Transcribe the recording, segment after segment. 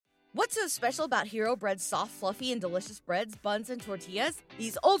What's so special about Hero Bread's soft, fluffy, and delicious breads, buns, and tortillas?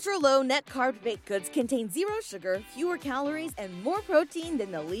 These ultra-low net-carb baked goods contain zero sugar, fewer calories, and more protein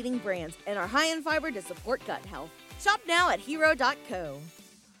than the leading brands, and are high in fiber to support gut health. Shop now at hero.co.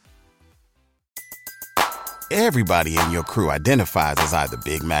 Everybody in your crew identifies as either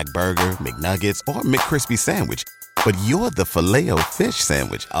Big Mac Burger, McNuggets, or McCrispy Sandwich. But you're the Filet-O-Fish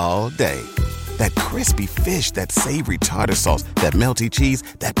Sandwich all day. That crispy fish, that savory tartar sauce, that melty cheese,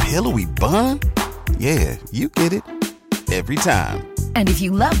 that pillowy bun. Yeah, you get it. Every time. And if you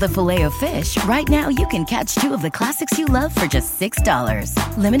love the Filet-O-Fish, right now you can catch two of the classics you love for just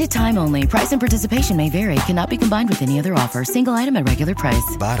 $6. Limited time only. Price and participation may vary. Cannot be combined with any other offer. Single item at regular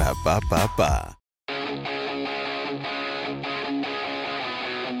price. Ba-da-ba-ba-ba.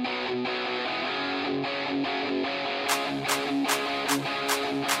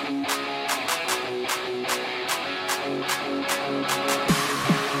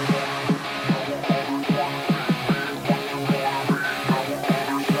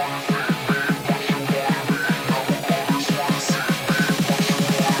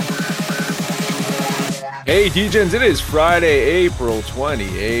 Hey, D-Gens, it is Friday, April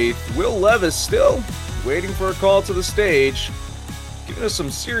 28th. Will Levis still waiting for a call to the stage, giving us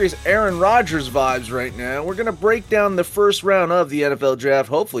some serious Aaron Rodgers vibes right now. We're going to break down the first round of the NFL Draft,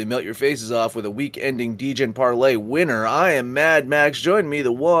 hopefully melt your faces off with a week-ending D-Gen Parlay winner. I am Mad Max. Join me,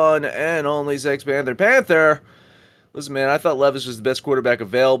 the one and only Sex Panther. Listen, man, I thought Levis was the best quarterback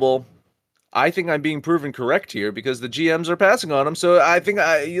available. I think I'm being proven correct here because the GMs are passing on him. So I think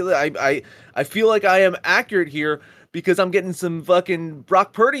I feel like I am accurate here because I'm getting some fucking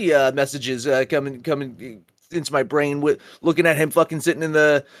Brock Purdy messages coming into my brain with looking at him fucking sitting in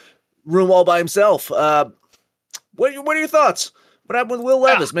the room all by himself. What are your thoughts? What happened with Will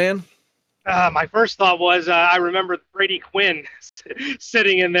Levis, man? My first thought was I remember Brady Quinn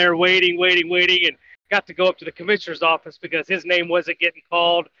sitting in there waiting, and got to go up to the commissioner's office because his name wasn't getting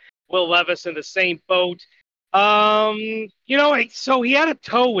called. Will Levis in the same boat. So he had a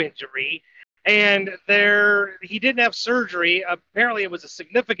toe injury, and he didn't have surgery. Apparently, it was a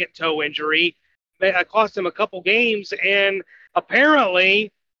significant toe injury that cost him a couple games, and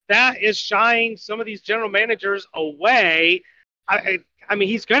apparently that is shying some of these general managers away. I mean,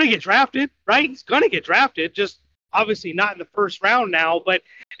 he's going to get drafted, right? He's going to get drafted, just obviously not in the first round now, but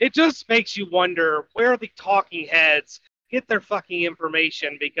it just makes you wonder where the talking heads get their fucking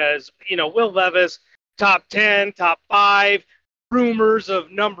information because, Will Levis, top 10, top 5, rumors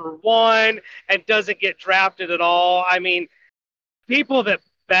of number 1, and doesn't get drafted at all. I mean, people that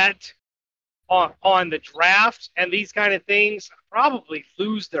bet on the draft and these kind of things probably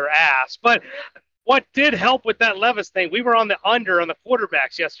lose their ass. But what did help with that Levis thing, we were on the under on the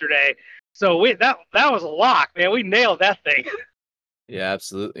quarterbacks yesterday. So that was a lock, man. We nailed that thing. Yeah,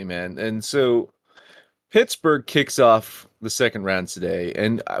 absolutely, man. And so Pittsburgh kicks off the second round today,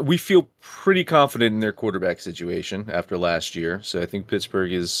 and we feel pretty confident in their quarterback situation after last year. So I think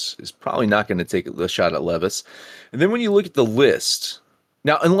Pittsburgh is probably not going to take a shot at Levis. And then when you look at the list,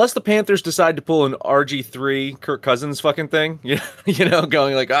 now, unless the Panthers decide to pull an RG3 Kirk Cousins fucking thing,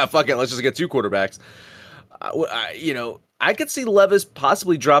 going like, fuck it, let's just get 2 quarterbacks. I could see Levis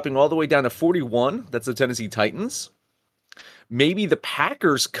possibly dropping all the way down to 41. That's the Tennessee Titans. Maybe the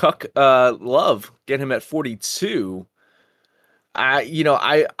Packers cuck Love, get him at 42.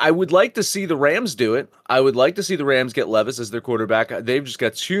 I would like to see the Rams do it. I would like to see the Rams get Levis as their quarterback. They've just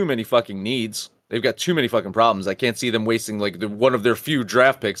got too many fucking needs. They've got too many fucking problems. I can't see them wasting one of their few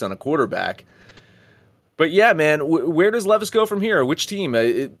draft picks on a quarterback. But yeah, man, where does Levis go from here? Which team?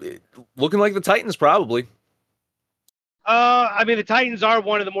 Looking like the Titans, probably. The Titans are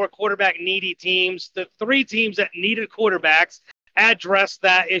one of the more quarterback needy teams. The 3 teams that needed quarterbacks addressed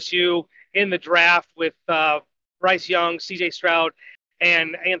that issue in the draft with Bryce Young, CJ Stroud,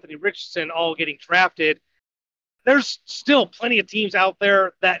 and Anthony Richardson all getting drafted. There's still plenty of teams out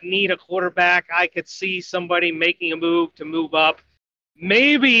there that need a quarterback. I could see somebody making a move to move up.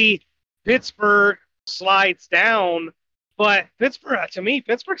 Maybe Pittsburgh slides down, but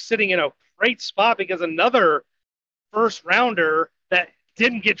Pittsburgh's sitting in a great spot because another first rounder that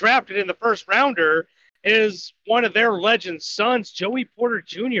didn't get drafted in the first rounder is one of their legend sons, Joey Porter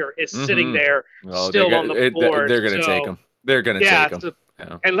Jr. is sitting there still on the board. They're going to take him. They're going to take him. So,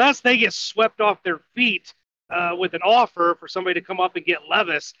 unless they get swept off their feet with an offer for somebody to come up and get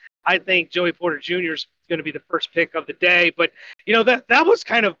Levis, I think Joey Porter Jr. is going to be the first pick of the day. But, that was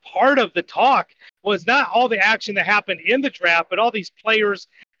kind of part of the talk, was not all the action that happened in the draft, but all these players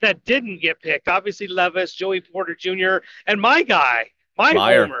that didn't get picked. Obviously, Levis, Joey Porter Jr., and my guy,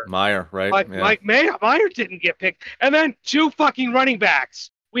 Meyer, right? Mike Meyer didn't get picked. And then 2 fucking running backs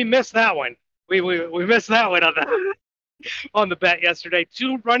we missed that one. We missed that one on the bet yesterday.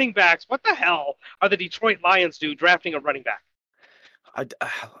 2 running backs. What the hell are the Detroit Lions drafting a running back?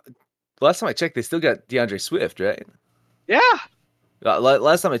 Last time I checked, they still got DeAndre Swift, right? Yeah.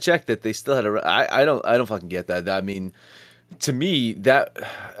 Last time I checked, that they still had I don't fucking get that. I mean, to me, that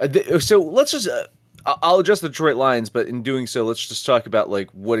so let's just I'll address the Detroit Lions, but in doing so, let's just talk about like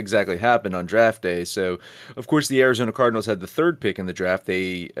what exactly happened on draft day. So, of course, the Arizona Cardinals had the 3rd pick in the draft.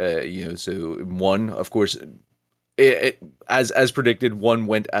 They, so one, of course, as predicted, one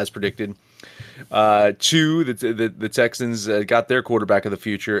went as predicted. 2, the Texans got their quarterback of the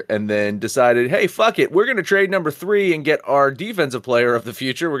future, and then decided, hey, fuck it, we're gonna trade number 3 and get our defensive player of the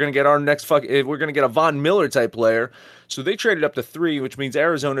future. We're gonna get our we're gonna get a Von Miller type player. So they traded up to 3, which means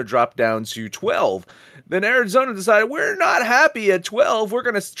Arizona dropped down to 12. Then Arizona decided, we're not happy at 12. We're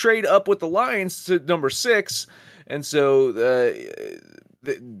gonna trade up with the Lions to number 6, and so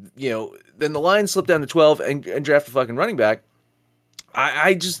then the Lions slipped down to 12 and draft a fucking running back.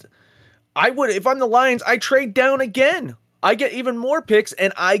 I would, if I'm the Lions, I trade down again. I get even more picks,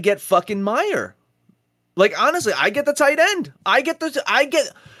 and I get fucking Meyer. Like, honestly, I get the tight end. I get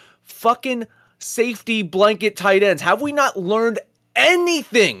fucking safety blanket tight ends. Have we not learned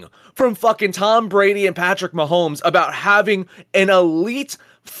anything from fucking Tom Brady and Patrick Mahomes about having an elite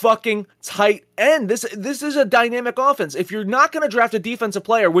fucking tight end? This is a dynamic offense. If you're not going to draft a defensive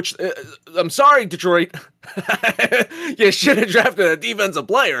player, which I'm sorry, Detroit, you should have drafted a defensive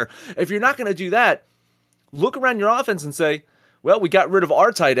player. If you're not going to do that, look around your offense and say, well, we got rid of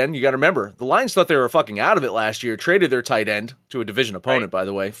our tight end. You got to remember, the Lions thought they were fucking out of it last year, traded their tight end to a division opponent, by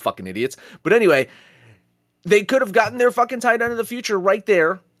the way, fucking idiots. But anyway, they could have gotten their fucking tight end of the future right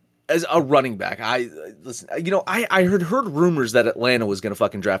there as a running back. I heard rumors that Atlanta was going to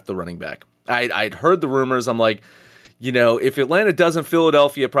fucking draft the running back. I'd heard the rumors. I'm like, if Atlanta doesn't,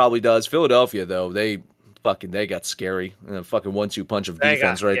 Philadelphia probably does. Philadelphia, though, they got scary. Fucking 1-2 punch of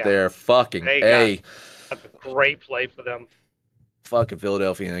defense there. Fucking A. That's a great play for them. Fucking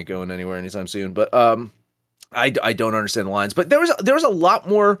Philadelphia ain't going anywhere anytime soon. But I don't understand the Lions. But there was a lot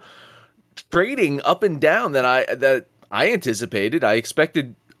more trading up and down that I anticipated. I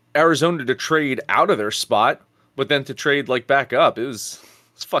expected Arizona to trade out of their spot, but then to trade like back up. It's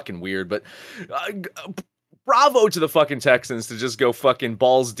fucking weird, but bravo to the fucking Texans to just go fucking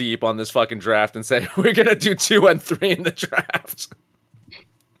balls deep on this fucking draft and say, we're going to do 2 and 3 in the draft.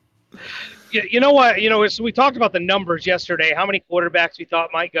 Yeah, you know what? So we talked about the numbers yesterday, how many quarterbacks we thought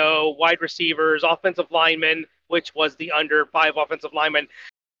might go, wide receivers, offensive linemen, which was the under 5 offensive linemen.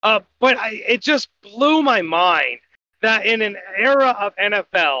 But it just blew my mind that in an era of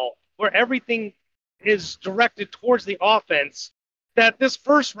NFL where everything is directed towards the offense, that this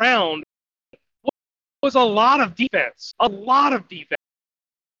first round was a lot of defense. A lot of defense.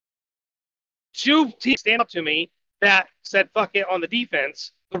 2 teams stand up to me that said, fuck it, on the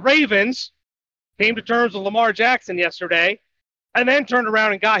defense. The Ravens came to terms with Lamar Jackson yesterday and then turned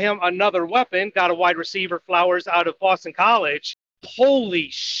around and got him another weapon, got a wide receiver, Flowers, out of Boston College. Holy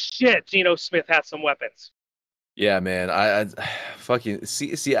shit, Geno Smith had some weapons. Yeah, man. I fucking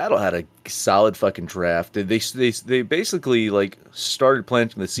Seattle had a solid fucking draft. They basically like started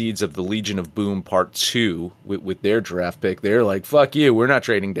planting the seeds of the Legion of Boom Part 2 with their draft pick. They're like, fuck you, we're not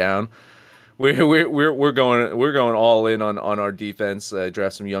trading down. We're going all in on our defense.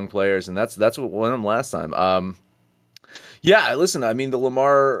 Draft some young players, and that's what won them last time. Yeah, listen, I mean, the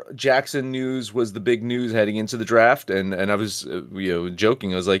Lamar Jackson news was the big news heading into the draft, and I was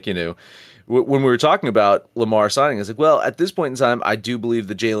joking. I was like, when we were talking about Lamar signing, I was like, well, at this point in time, I do believe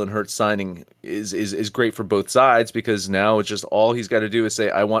the Jalen Hurts signing is great for both sides, because now it's just all he's got to do is say,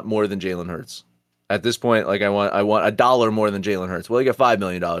 I want more than Jalen Hurts. At this point, like I want $1 more than Jalen Hurts. Well, he got $5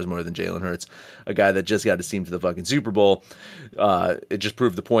 million more than Jalen Hurts, a guy that just got his team to the fucking Super Bowl. It just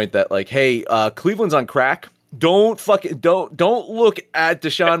proved the point that, like, hey, Cleveland's on crack. Don't look at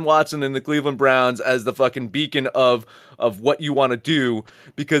Deshaun Watson and the Cleveland Browns as the fucking beacon of what you want to do,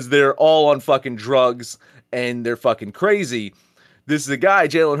 because they're all on fucking drugs and they're fucking crazy. This is a guy,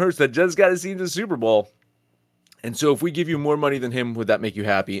 Jalen Hurts, that just got his team to the Super Bowl. And so if we give you more money than him, would that make you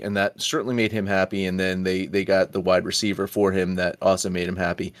happy? And that certainly made him happy. And then they got the wide receiver for him that also made him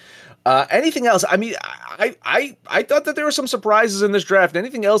happy. Anything else? I mean, I thought that there were some surprises in this draft.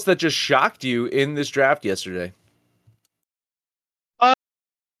 Anything else that just shocked you in this draft yesterday?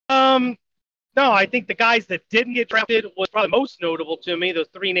 No, I think the guys that didn't get drafted was probably most notable to me. Those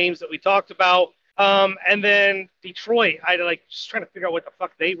 3 names that we talked about. And then Detroit, I just trying to figure out what the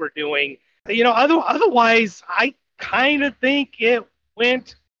fuck they were doing. Otherwise, I kind of think it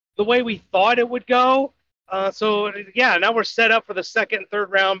went the way we thought it would go. So yeah, now we're set up for the second and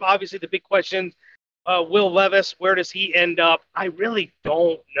third round. Obviously, the big question: Will Levis, where does he end up? I really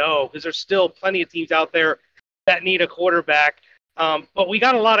don't know because there's still plenty of teams out there that need a quarterback. But we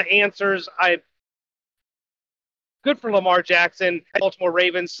got a lot of answers. Good for Lamar Jackson, Baltimore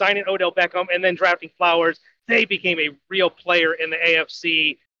Ravens signing Odell Beckham and then drafting Flowers. They became a real player in the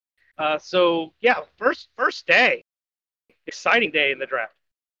AFC. So yeah, first day, exciting day in the draft.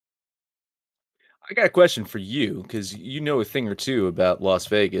 I got a question for you because you know a thing or two about Las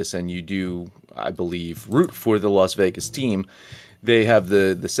Vegas, and you do, I believe, root for the Las Vegas team. They have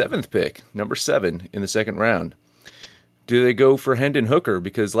the seventh pick, number 7 in the second round. Do they go for Hendon Hooker?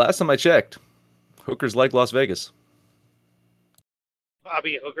 Because last time I checked, Hooker's like Las Vegas. I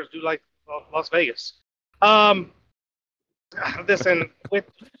mean, hookers do like Las Vegas. Listen, with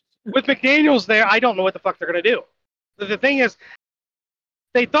McDaniels there, I don't know what the fuck they're gonna do. The thing is,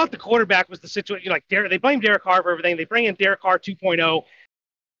 they thought the quarterback was the situation. Like they blame Derek Carr for everything. They bring in Derek Carr 2.0.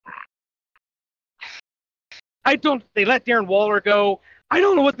 They let Darren Waller go. I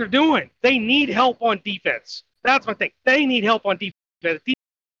don't know what they're doing. They need help on defense. That's my thing. They need help on defense.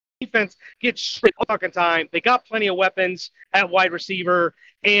 Defense gets shit all fucking time. They got plenty of weapons at wide receiver,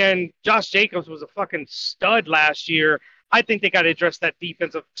 and Josh Jacobs was a fucking stud last year. I think they got to address that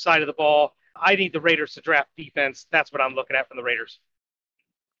defensive side of the ball. I need the Raiders to draft defense. That's what I'm looking at from the Raiders.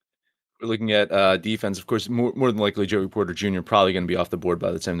 We're looking at defense, of course. More than likely, Joey Porter Jr. probably going to be off the board by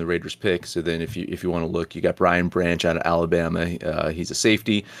the time the Raiders pick. So then, if you want to look, you got Brian Branch out of Alabama. He's a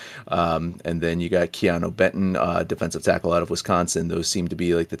safety, and then you got Keanu Benton, defensive tackle out of Wisconsin. Those seem to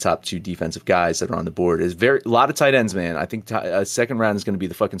be like the top 2 defensive guys that are on the board. Is a lot of tight ends, man. I think second round is going to be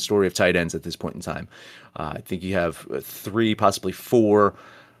the fucking story of tight ends at this point in time. I think you have 3, possibly 4.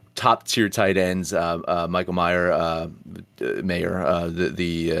 Top tier tight ends, Michael Mayer, the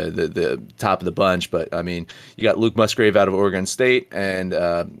top of the bunch. But I mean, you got Luke Musgrave out of Oregon State, and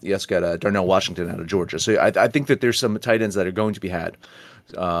you also got Darnell Washington out of Georgia. So I think that there's some tight ends that are going to be had,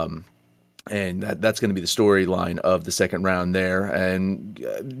 and that's going to be the storyline of the second round there. And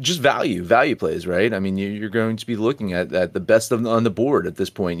just value plays, right? I mean, you're going to be looking at the best on the board at this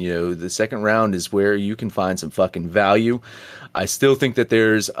point. You know, the second round is where you can find some fucking value. I still think that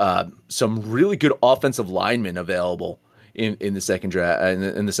there's some really good offensive linemen available in the second draft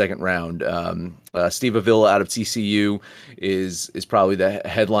in the second round. Steve Avila out of TCU is probably the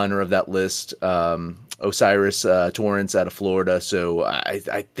headliner of that list. Osiris Torrance out of Florida. So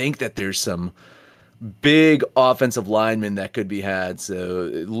I think that there's some big offensive linemen that could be had. So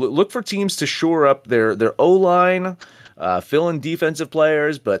look for teams to shore up their O-line. Fill in defensive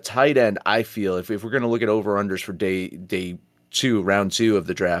players, but tight end, I feel if we're going to look at over-unders for day 2, round 2 of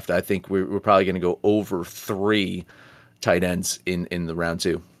the draft, I think we're probably going to go over 3 tight ends in the round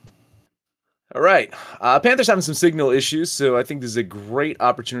 2. All right. Panthers having some signal issues, so I think this is a great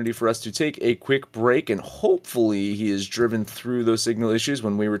opportunity for us to take a quick break, and hopefully he is driven through those signal issues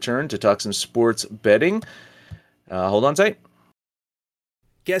when we return to talk some sports betting. Hold on tight.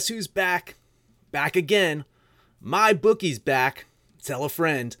 Guess who's back? Back again. My bookie's back. Tell a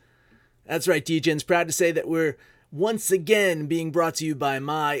friend. That's right, DJ's proud to say that we're once again being brought to you by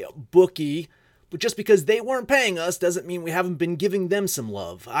My Bookie. But just because they weren't paying us doesn't mean we haven't been giving them some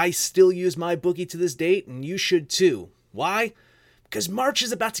love. I still use My Bookie to this date, and you should too. Why? Because March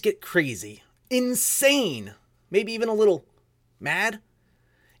is about to get crazy. Insane. Maybe even a little mad.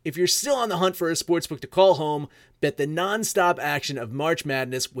 If you're still on the hunt for a sportsbook to call home, bet the non-stop action of March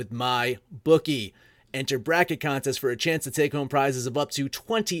Madness with My Bookie. Enter bracket contests for a chance to take home prizes of up to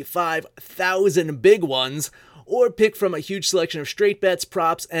 25,000 big ones, or pick from a huge selection of straight bets,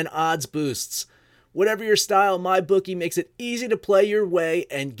 props, and odds boosts. Whatever your style, MyBookie makes it easy to play your way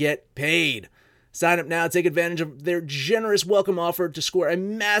and get paid. Sign up now, take advantage of their generous welcome offer to score a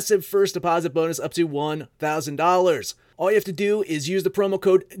massive first deposit bonus up to $1,000. All you have to do is use the promo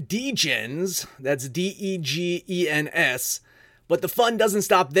code DEGENS, that's DEGENS, but the fun doesn't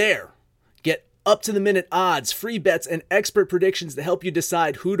stop there. Get up-to-the-minute odds, free bets, and expert predictions to help you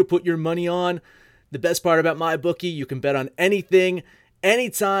decide who to put your money on. The best part about MyBookie, you can bet on anything,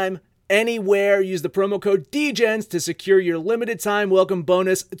 anytime, anywhere. Use the promo code DEGENS to secure your limited time welcome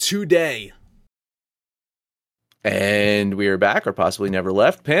bonus today. And we are back, or possibly never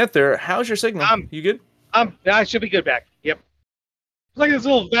left. Panther, how's your signal? You good? I should be good back. Yep. It's like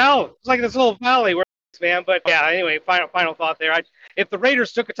this little valley where man. But yeah, anyway, final thought there. If the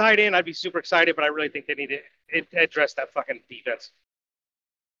Raiders took a tight end, I'd be super excited, but I really think they need to address that fucking defense.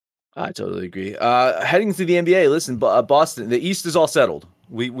 I totally agree. Heading to the NBA, listen, Boston, the East is all settled.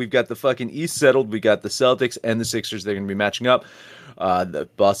 We've got the fucking East settled. We got the Celtics and the Sixers. They're going to be matching up. The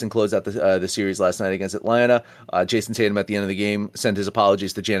Boston closed out the series last night against Atlanta. Jason Tatum at the end of the game sent his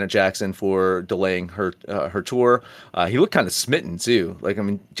apologies to Janet Jackson for delaying her tour. He looked kind of smitten too. Like, I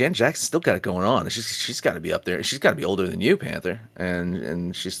mean, Janet Jackson still got it going on. She's got to be up there. She's got to be older than you, Panther,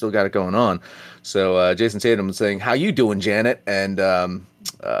 and she's still got it going on. So Jason Tatum was saying, "How you doing, Janet?" And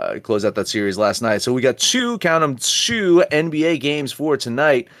closed out that series last night. So we got two NBA games for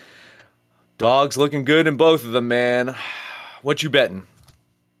tonight. Dogs looking good in both of them, man. What you betting?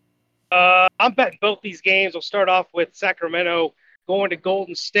 I'm betting both these games. We'll start off with Sacramento going to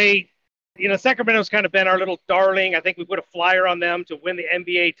Golden State. You know, Sacramento's kind of been our little darling. I think we put a flyer on them to win the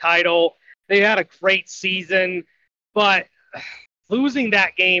NBA title. They had a great season, but losing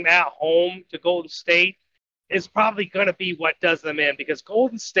that game at home to Golden State is probably going to be what does them in, because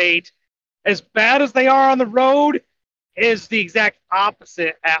Golden State, as bad as they are on the road, is the exact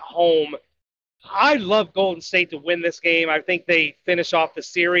opposite at home. I love Golden State to win this game. I think they finish off the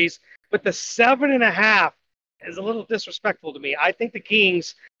series, but the 7.5 is a little disrespectful to me. I think the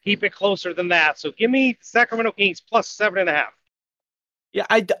Kings keep it closer than that. So give me Sacramento Kings plus 7.5. Yeah,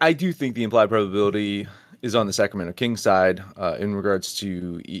 I do think the implied probability is on the Sacramento Kings side in regards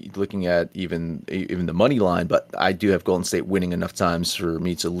to looking at even the money line, but I do have Golden State winning enough times for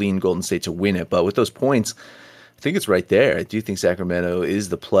me to lean Golden State to win it. But with those points, I think it's right there. I do think Sacramento is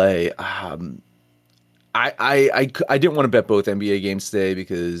the play. I didn't want to bet both NBA games today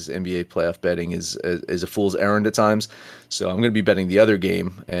because NBA playoff betting is a fool's errand at times. So I'm going to be betting the other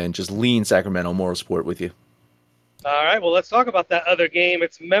game and just lean Sacramento moral support with you. All right, well, let's talk about that other game.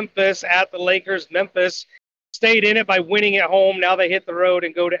 It's Memphis at the Lakers. Memphis stayed in it by winning at home. Now they hit the road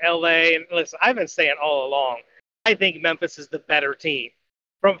and go to LA. And listen, I've been saying all along, I think Memphis is the better team.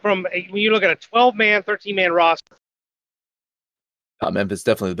 From when you look at a 12-man, 13-man roster. Memphis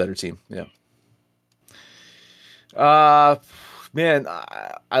definitely the better team. Yeah. Man,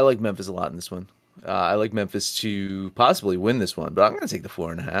 I like Memphis a lot in this one. I like Memphis to possibly win this one, but I'm going to take the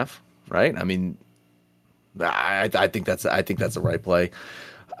 4.5. Right? I mean, I think that's the right play.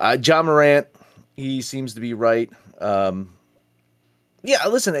 Ja Morant, he seems to be right. Yeah,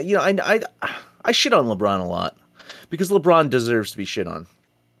 listen, you know, I shit on LeBron a lot because LeBron deserves to be shit on.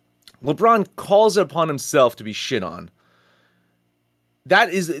 LeBron calls it upon himself to be shit on. That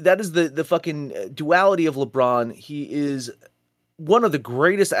is the fucking duality of LeBron. He is one of the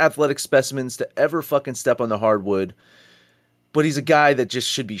greatest athletic specimens to ever fucking step on the hardwood, but he's a guy that just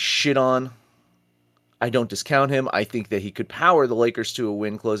should be shit on. I don't discount him. I think that he could power the Lakers to a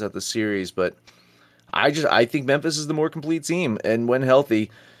win, close out the series, but I think Memphis is the more complete team, and when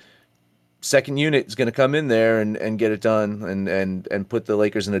healthy, second unit is going to come in there and get it done and put the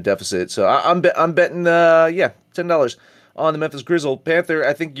Lakers in a deficit. So I'm betting $10 on the Memphis Grizzle. Panther,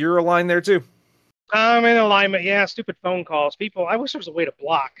 I think you're aligned there too. I'm in alignment. Yeah, stupid phone calls. People, I wish there was a way to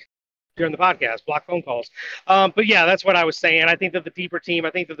block during the podcast, block phone calls. But yeah, that's what I was saying. I think they're the deeper team.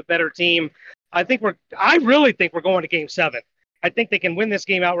 I think they're the better team. I really think we're going to Game 7. I think they can win this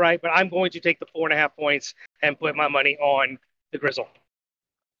game outright, but I'm going to take the 4.5 points and put my money on the Grizzle.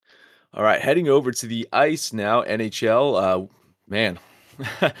 All right, heading over to the ice now, NHL. Man,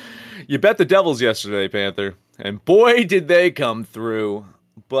 you bet the Devils yesterday, Panther, and boy, did they come through.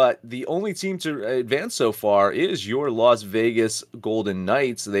 But the only team to advance so far is your Las Vegas Golden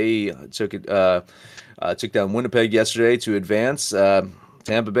Knights. They took down Winnipeg yesterday to advance.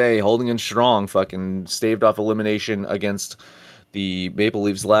 Tampa Bay holding in strong, fucking staved off elimination against the Maple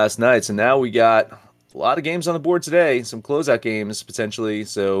Leafs last night. So now we got a lot of games on the board today, some closeout games potentially.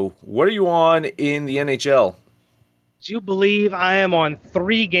 So what are you on in the NHL? Do you believe I am on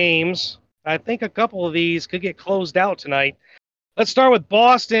 3 games? I think a couple of these could get closed out tonight. Let's start with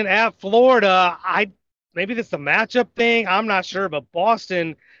Boston at Florida. Maybe that's the matchup thing. I'm not sure, but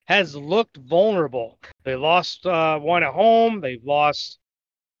Boston has looked vulnerable. They lost one at home. They've lost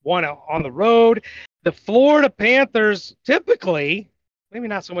one on the road. The Florida Panthers typically, maybe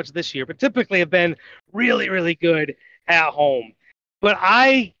not so much this year, but typically have been really, really good at home. But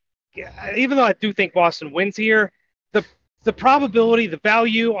even though I do think Boston wins here, the probability, the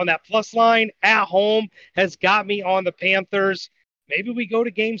value on that plus line at home has got me on the Panthers. Maybe we go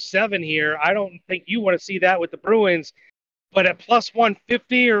to Game 7 here. I don't think you want to see that with the Bruins, but at plus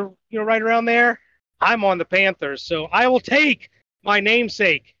 150 or right around there, I'm on the Panthers. So I will take my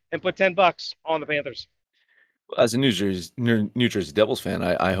namesake and put $10 on the Panthers. As a New Jersey Devils fan,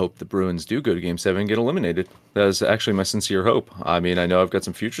 I hope the Bruins do go to Game 7 and get eliminated. That is actually my sincere hope. I mean, I know I've got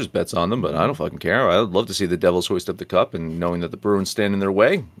some futures bets on them, but I don't fucking care. I'd love to see the Devils hoist up the cup, and knowing that the Bruins stand in their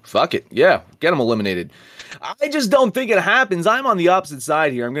way, fuck it. Yeah, get them eliminated. I just don't think it happens. I'm on the opposite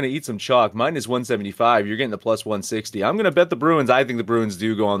side here. I'm going to eat some chalk. Mine is 175. You're getting the plus 160. I'm going to bet the Bruins. I think the Bruins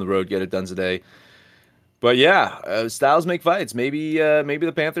do go on the road, get it done today. But yeah, styles make fights. Maybe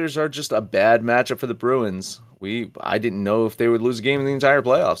the Panthers are just a bad matchup for the Bruins. I didn't know if they would lose a game in the entire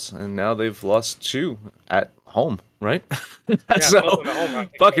playoffs, and now they've lost 2 at home, right? Yeah, So both of them at home, I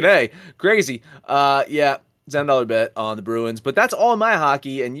think. fucking A, crazy. Yeah, $10 bet on the Bruins, but that's all my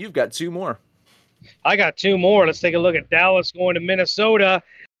hockey, and you've got 2 more. I got 2 more. Let's take a look at Dallas going to Minnesota.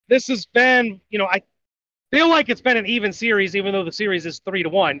 This has been, I feel like it's been an even series, even though the series is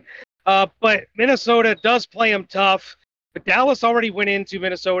 3-1. But Minnesota does play them tough. But Dallas already went into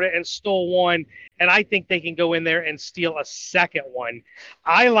Minnesota and stole 1, and I think they can go in there and steal a second one.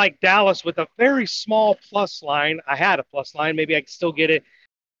 I like Dallas with a very small plus line. I had a plus line. Maybe I can still get it.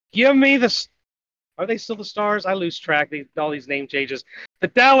 Give me the – are they still the Stars? I lose track of all these name changes. The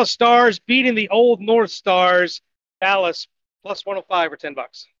Dallas Stars beating the Old North Stars. Dallas plus 105 or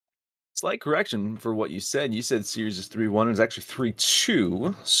 $10. Slight correction for what you said. You said series is 3-1. It's actually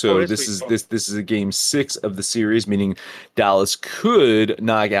 3-2. So this is a game 6 of the series, meaning Dallas could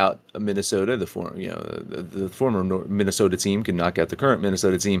knock out Minnesota. The former Minnesota team can knock out the current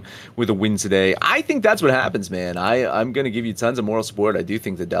Minnesota team with a win today. I think that's what happens, man. I'm going to give you tons of moral support. I do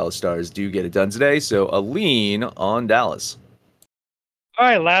think the Dallas Stars do get it done today. So a lean on Dallas. All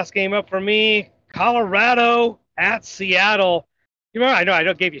right, last game up for me. Colorado at Seattle. You remember,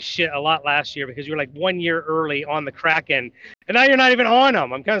 I gave you shit a lot last year because you were like 1 year early on the Kraken, and now you're not even on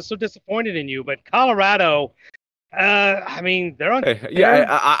them. I'm kind of so disappointed in you. But Colorado, I mean, they're on.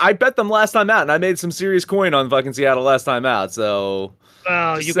 I bet them last time out, and I made some serious coin on fucking Seattle last time out. So,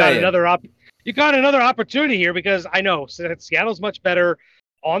 you got another opportunity here because I know Seattle's much better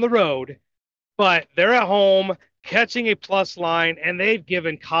on the road, but they're at home catching a plus line, and they've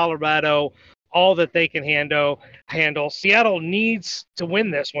given Colorado all that they can handle. Seattle needs to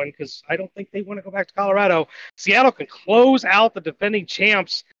win this one because I don't think they want to go back to Colorado. Seattle can close out the defending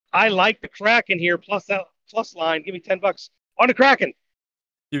champs. I like the Kraken here, plus line. Give me $10 on the Kraken.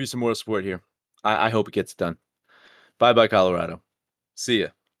 Give you some more support here. I hope it gets done. Bye-bye, Colorado. See ya.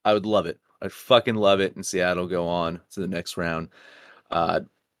 I would love it. I'd fucking love it. And Seattle go on to the next round.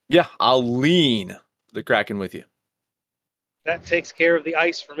 Yeah, I'll lean the Kraken with you. That takes care of the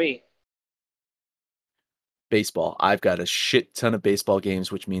ice for me. Baseball. I've got a shit ton of baseball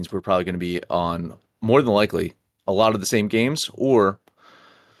games, which means we're probably going to be on, more than likely, a lot of the same games, or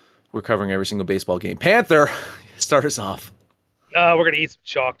we're covering every single baseball game. Panther, start us off. We're going to eat some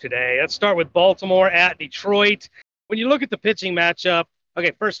chalk today. Let's start with Baltimore at Detroit. When you look at the pitching matchup,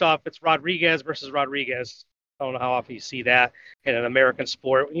 okay, first off, it's Rodriguez versus Rodriguez. I don't know how often you see that in an American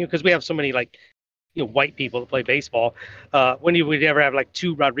sport, because we have so many white people that play baseball. When you would ever have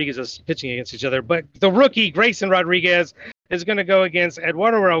 2 Rodriguez's pitching against each other. But the rookie, Grayson Rodriguez, is going to go against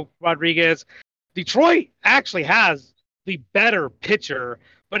Eduardo Rodriguez. Detroit actually has the better pitcher,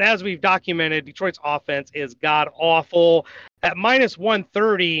 but as we've documented, Detroit's offense is god-awful. At minus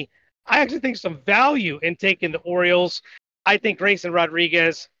 130, I actually think some value in taking the Orioles. I think Grayson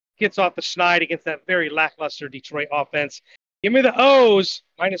Rodriguez gets off the schneid against that very lackluster Detroit offense. Give me the O's,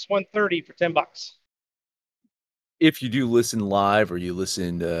 minus 130 for $10. If you do listen live or you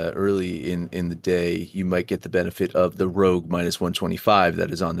listened early in the day, you might get the benefit of the Rogue minus 125 that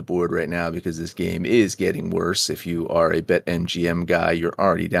is on the board right now because this game is getting worse. If you are a BetMGM guy, you're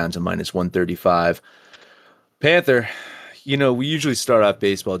already down to minus 135. Panther, we usually start off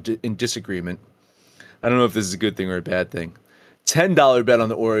baseball in disagreement. I don't know if this is a good thing or a bad thing. $10 bet on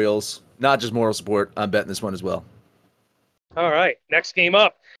the Orioles, not just moral support. I'm betting this one as well. All right, next game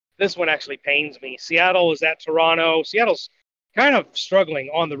up. This one actually pains me. Seattle is at Toronto. Seattle's kind of struggling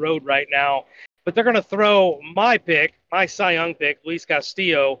on the road right now, but they're going to throw my Cy Young pick, Luis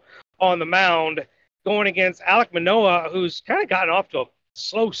Castillo, on the mound, going against Alek Manoah, who's kind of gotten off to a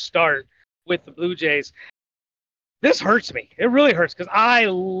slow start with the Blue Jays. This hurts me. It really hurts because I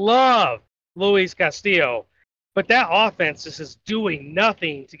love Luis Castillo, but that offense just is doing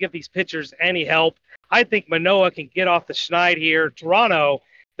nothing to give these pitchers any help. I think Manoah can get off the schneid here. Toronto,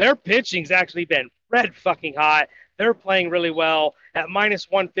 their pitching's actually been red fucking hot. They're playing really well. At minus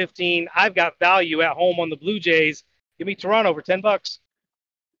 115, I've got value at home on the Blue Jays. Give me Toronto for $10.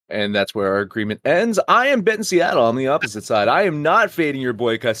 And that's where our agreement ends. I am betting Seattle on the opposite side. I am not fading your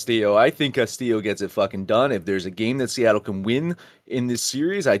boy Castillo. I think Castillo gets it fucking done. If there's a game that Seattle can win in this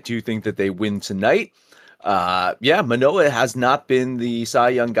series, I do think that they win tonight. Yeah, Manoah has not been the Cy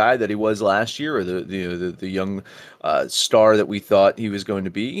Young guy that he was last year, or the young star that we thought he was going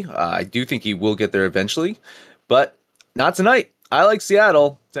to be. I do think he will get there eventually, but not tonight. I like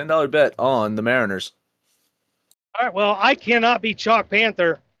Seattle. $10 bet on the Mariners. All right, well, I cannot be Chalk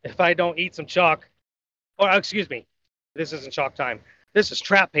Panther if I don't eat some chalk. Or, excuse me, this isn't chalk time. This is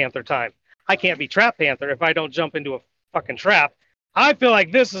Trap Panther time. I can't be Trap Panther if I don't jump into a fucking trap. I feel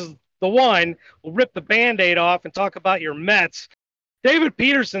like this is the one. We'll rip the Band-Aid off and talk about your Mets. David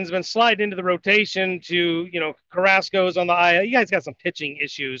Peterson's been sliding into the rotation to, Carrasco's on the IL. You guys got some pitching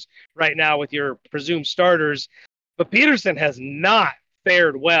issues right now with your presumed starters, but Peterson has not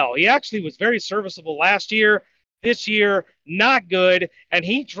fared well. He actually was very serviceable last year. This year, not good, and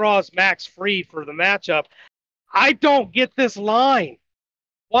he draws Max Fried for the matchup. I don't get this line.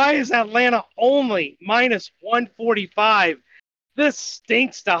 Why is Atlanta only minus 145? This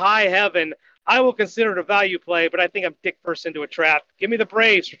stinks to high heaven. I will consider it a value play, but I think I'm dick first into a trap. Give me the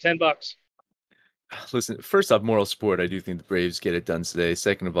Braves for $10. Listen, first off, moral support. I do think the Braves get it done today.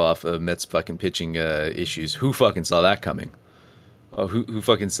 Second of all, Mets fucking pitching issues. Who fucking saw that coming? Oh, who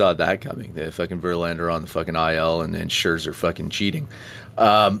fucking saw that coming? The fucking Verlander on the fucking IL and then Scherzer fucking cheating.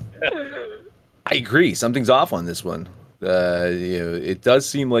 I agree. Something's off on this one. It does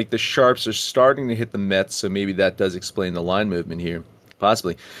seem like the sharps are starting to hit the Mets, so maybe that does explain the line movement here,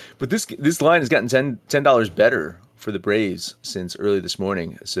 possibly. But this line has gotten $10 better for the Braves since early this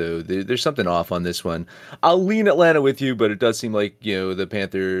morning, so there's something off on this one. I'll lean Atlanta with you, but it does seem like the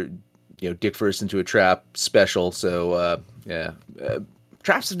Panther, dick first into a trap special. So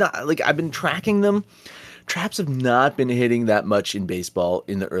traps have not, like, I've been tracking them. Traps have not been hitting that much in baseball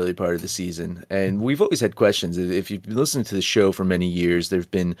in the early part of the season. And we've always had questions. If you've been listening to the show for many years, there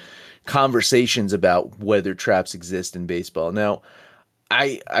have been conversations about whether traps exist in baseball. Now,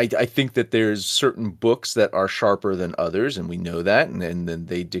 I think that there's certain books that are sharper than others, and we know that, and then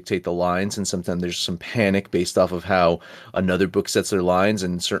they dictate the lines, and sometimes there's some panic based off of how another book sets their lines,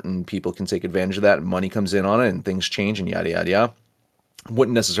 and certain people can take advantage of that, and money comes in on it, and things change, and yada, yada, yada.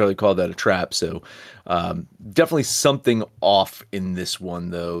 Wouldn't necessarily call that a trap, so definitely something off in this one,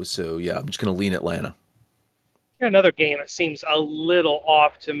 though. So, yeah, I'm just going to lean Atlanta. Another game that seems a little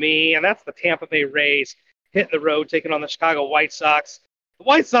off to me, and that's the Tampa Bay Rays hitting the road, taking on the Chicago White Sox. The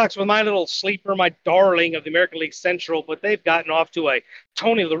White Sox were my little sleeper, my darling of the American League Central, but they've gotten off to a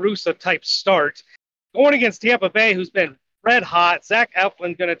Tony La Russa type start. Going against Tampa Bay, who's been red hot. Zach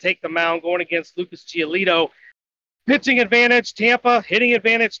Eflin going to take the mound, going against Lucas Giolito. Pitching advantage, Tampa. Hitting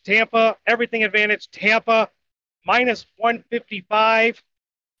advantage, Tampa. Everything advantage, Tampa. Minus 155.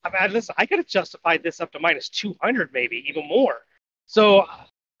 I mean, listen, I could have justified this up to minus 200, maybe even more. So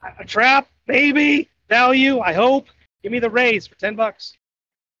a trap, maybe. Value, I hope. Give me the Rays for $10.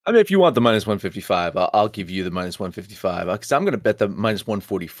 I mean, if you want the minus 155, I'll give you the minus 155 because I'm going to bet the minus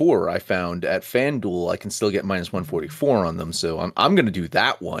 144 I found at FanDuel. I can still get minus 144 on them, so I'm going to do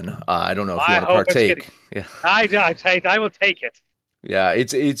that one. I don't know if you want to partake. Yeah, I will take it. Yeah,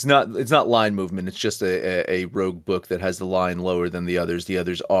 it's not line movement. It's just a rogue book that has the line lower than the others. The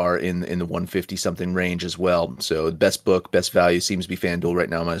others are in the 150 something range as well. So best book, best value seems to be FanDuel right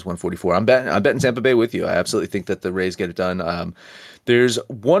now, minus 144. I'm betting Tampa Bay with you. I absolutely think that the Rays get it done. There's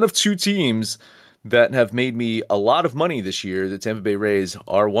one of two teams that have made me a lot of money this year. The Tampa Bay Rays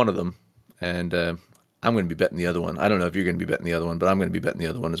are one of them, and I'm going to be betting the other one. I don't know if you're going to be betting the other one, but I'm going to be betting the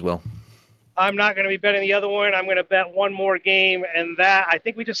other one as well. I'm not going to be betting the other one. I'm going to bet one more game, and that I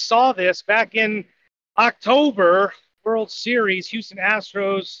think we just saw this back in October. World Series, Houston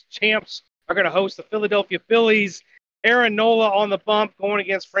Astros champs are going to host the Philadelphia Phillies. Aaron Nola on the bump going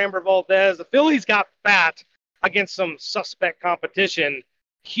against Framber Valdez. The Phillies got fat against some suspect competition.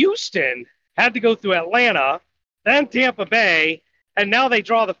 Houston had to go through Atlanta, then Tampa Bay, and now they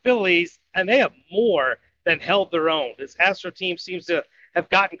draw the Phillies, and they have more than held their own. This Astro team seems to have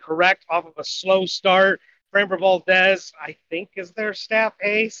gotten correct off of a slow start. Framber Valdez, I think, is their staff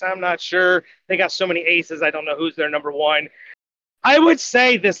ace. I'm not sure. They got so many aces, I don't know who's their number one. I would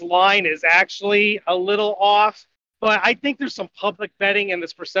say this line is actually a little off, but I think there's some public betting and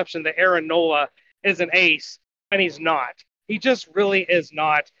this perception that Aaron Nola is an ace, and he's not. He just really is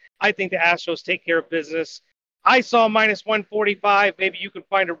not. I think the Astros take care of business. I saw minus 145. Maybe you can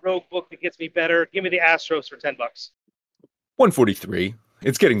find a rogue book that gets me better. Give me the Astros for $10. 143.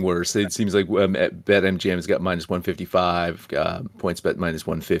 It's getting worse. It seems like BetMGM has got minus 155, PointsBet minus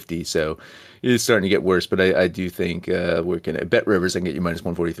 150. So it's starting to get worse. But I do think we're going to Bet Rivers and get you minus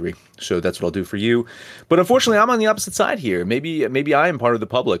 143. So that's what I'll do for you. But unfortunately, I'm on the opposite side here. Maybe I am part of the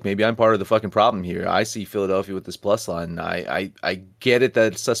public. Maybe I'm part of the fucking problem here. I see Philadelphia with this plus line. I get it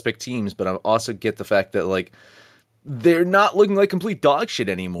that it's suspect teams, but I also get the fact that like they're not looking like complete dog shit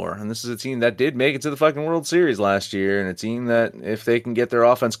anymore. And this is a team that did make it to the fucking World Series last year, and a team that, if they can get their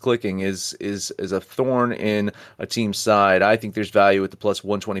offense clicking, is a thorn in a team's side. I think there's value at the plus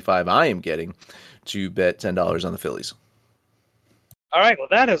 125 I am getting to bet $10 on the Phillies. All right, well,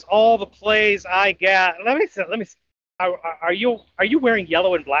 that is all the plays I got. Let me see. Are you wearing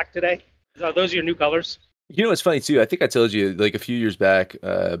yellow and black today? Are those your new colors? You know, it's funny too. I think I told you like a few years back,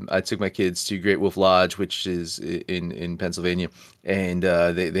 I took my kids to Great Wolf Lodge, which is in Pennsylvania, and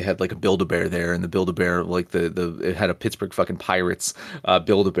they had like a Build-A-Bear there, and the Build-A-Bear, like it had a Pittsburgh fucking Pirates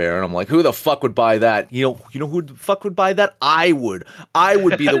Build-A-Bear, and I'm like, who the fuck would buy that? You know who the fuck would buy that? I would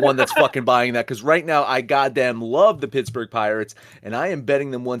be the one that's fucking buying that, because right now I goddamn love the Pittsburgh Pirates, and I am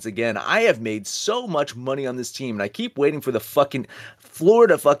betting them once again. I have made so much money on this team, and I keep waiting for the fucking floor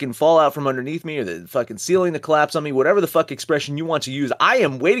to fucking fall out from underneath me, or the fucking ceiling to collapse on me, whatever the fuck expression you want to use. I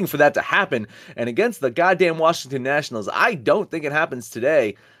am waiting for that to happen. And against the goddamn Washington Nationals, I don't think it happens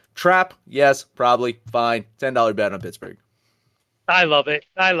today. Trap, yes, probably, fine. $10 bet on Pittsburgh. I love it.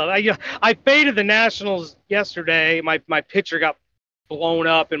 I faded the Nationals yesterday. My pitcher got blown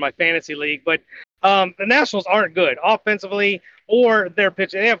up in my fantasy league, but the Nationals aren't good offensively or their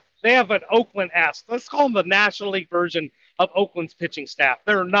pitching. They have an Oakland-esque. Let's call them the National League version of Oakland's pitching staff.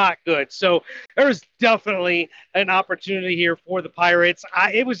 They're not good. So there's definitely an opportunity here for the Pirates.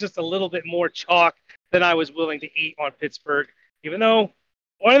 It was just a little bit more chalk than I was willing to eat on Pittsburgh, even though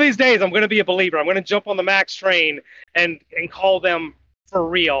one of these days I'm going to be a believer. I'm going to jump on the Max train and call them for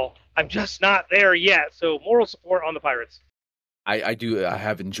real. I'm just not there yet. So moral support on the Pirates. I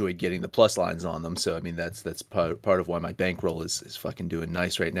have enjoyed getting the plus lines on them, so I mean that's part of why my bankroll is fucking doing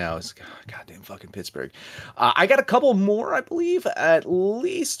nice right now. Is goddamn fucking Pittsburgh. I got a couple more, I believe, at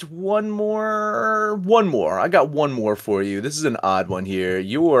least one more. I got one more for you. This is an odd one here.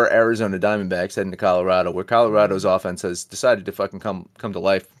 Your Arizona Diamondbacks heading to Colorado, where Colorado's offense has decided to fucking come to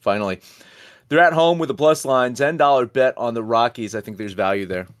life finally. They're at home with a plus line, $10 bet on the Rockies. I think there's value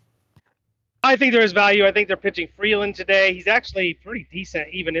there. I think there is value. I think they're pitching Freeland today. He's actually pretty decent,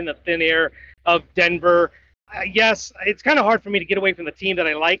 even in the thin air of Denver. Yes, it's kind of hard for me to get away from the team that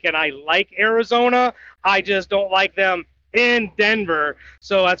I like, and I like Arizona. I just don't like them in Denver,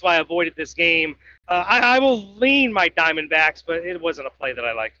 so that's why I avoided this game. I will lean my Diamondbacks, but it wasn't a play that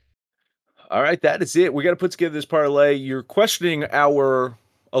I liked. All right, that is it. We got to put together this parlay. You're questioning our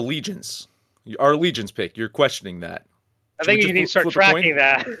allegiance pick. You're questioning that. I think you need to start tracking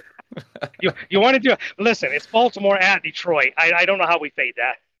that. You want to do it? Listen, it's Baltimore at Detroit. I don't know how we fade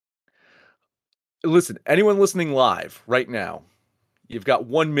that. Listen, anyone listening live right now, you've got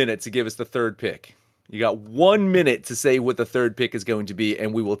 1 minute to give us the third pick. You got 1 minute to say what the third pick is going to be,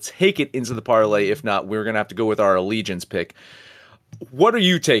 and we will take it into the parlay. If not, we're going to have to go with our allegiance pick. What are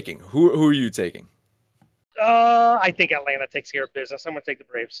you taking? Who are you taking? I think Atlanta takes care of business. I'm going to take the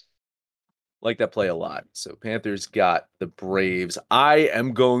Braves. Like that play a lot. So Panthers got the Braves. I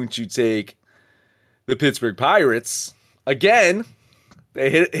am going to take the Pittsburgh Pirates. Again,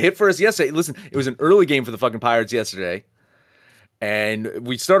 they hit for us yesterday. Listen, it was an early game for the fucking Pirates yesterday. And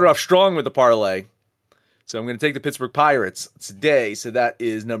we started off strong with the parlay. So I'm going to take the Pittsburgh Pirates today. So that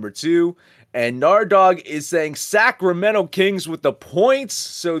is number 2. And Nardog is saying Sacramento Kings with the points.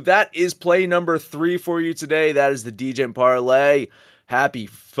 So that is play number 3 for you today. That is the DJ parlay. Happy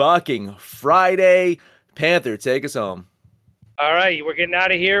fucking Friday. Panther, take us home. All right, we're getting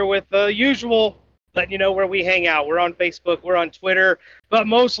out of here with the usual, letting you know where we hang out. We're on Facebook, we're on Twitter, but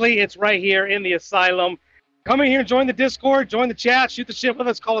mostly it's right here in the asylum. Come in here and join the Discord, join the chat, shoot the shit with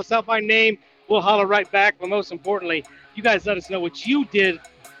us, call us out by name. We'll holler right back, but most importantly, you guys let us know what you did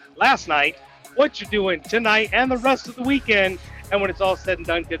last night, what you're doing tonight, and the rest of the weekend. And when it's all said and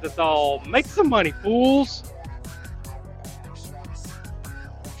done, kids, it's all make some money, fools.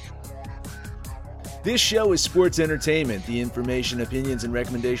 This show is sports entertainment. The information, opinions, and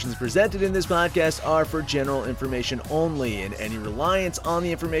recommendations presented in this podcast are for general information only, and any reliance on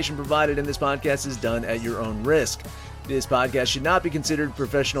the information provided in this podcast is done at your own risk. This podcast should not be considered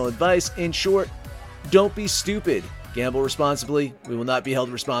professional advice. In short, don't be stupid. Gamble responsibly. We will not be held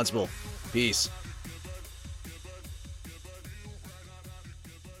responsible. Peace.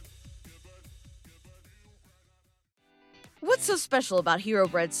 What's What's so special about Hero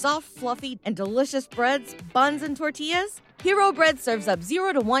Bread's soft, fluffy, and delicious breads, buns, and tortillas? Hero Bread serves up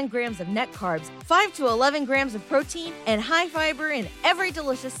 0 to 1 grams of net carbs, 5 to 11 grams of protein, and high fiber in every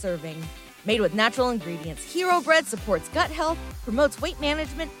delicious serving. Made with natural ingredients, Hero Bread supports gut health, promotes weight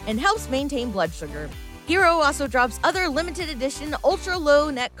management, and helps maintain blood sugar. Hero also drops other limited edition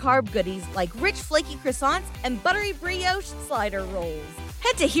ultra-low net carb goodies like rich flaky croissants and buttery brioche slider rolls.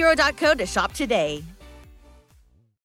 Head to hero.co to shop today.